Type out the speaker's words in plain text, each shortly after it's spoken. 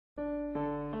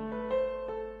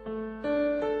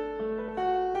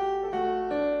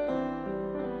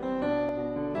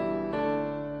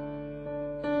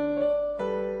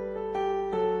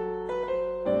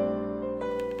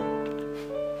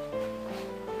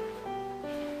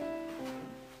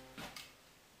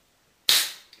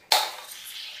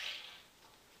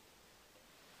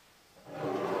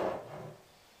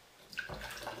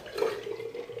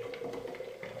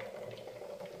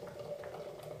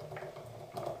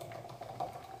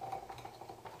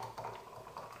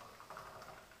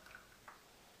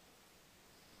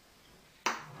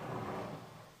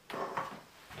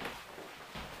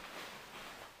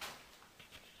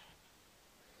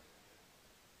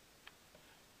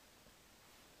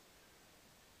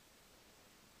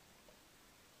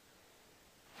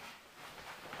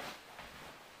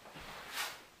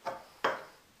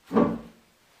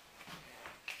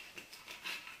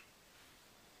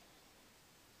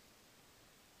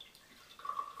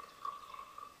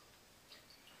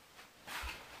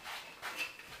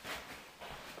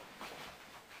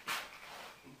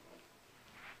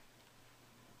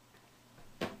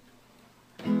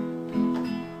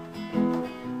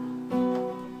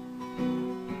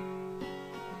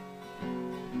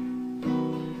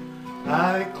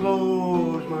I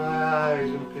close my eyes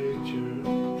and picture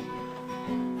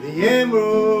the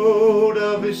emerald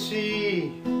of the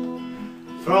sea,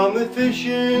 from the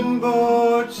fishing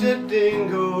boats at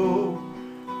Dingo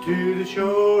to the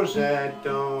shores at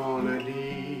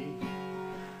Donaghadee.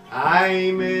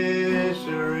 I miss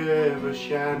the river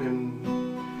Shannon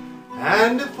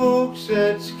and the folks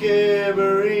at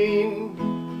Skibbereen.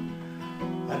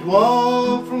 I'd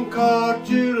walk from Cork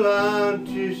to land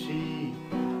to see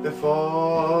the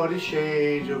 40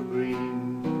 shades of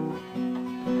green.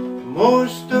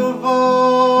 Most of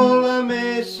all I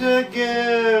miss a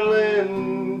girl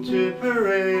in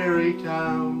Tipperary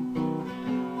town.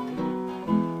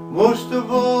 Most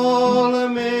of all I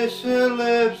miss her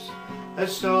lips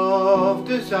as soft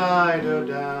as eider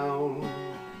down.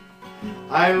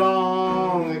 I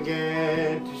long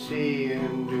again to see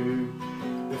and do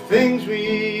the things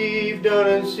we've done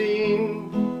and seen,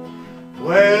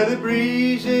 where the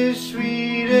breeze is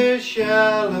sweet as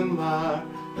Shalimar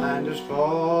and there's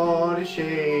 40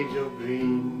 shades of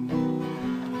green.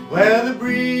 Where the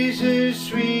breeze is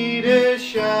sweet as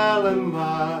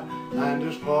Shalimar and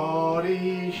there's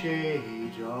 40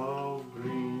 shades of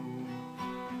green.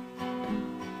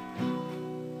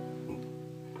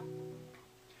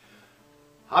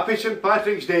 Happy St.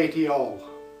 Patrick's Day to you all.